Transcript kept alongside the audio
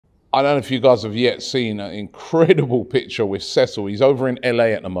I don't know if you guys have yet seen an incredible picture with Cecil. He's over in LA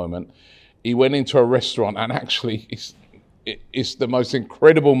at the moment. He went into a restaurant, and actually it's the most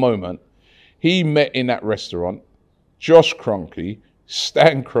incredible moment. He met in that restaurant Josh Kroenke,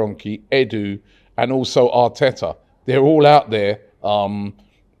 Stan Kroenke, Edu, and also Arteta. They're all out there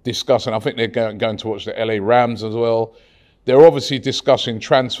discussing. I think they're going to watch the LA Rams as well. They're obviously discussing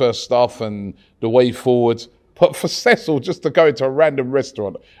transfer stuff and the way forward. But for Cecil just to go into a random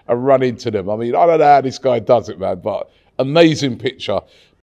restaurant and run into them, I mean, I don't know how this guy does it, man, but amazing picture.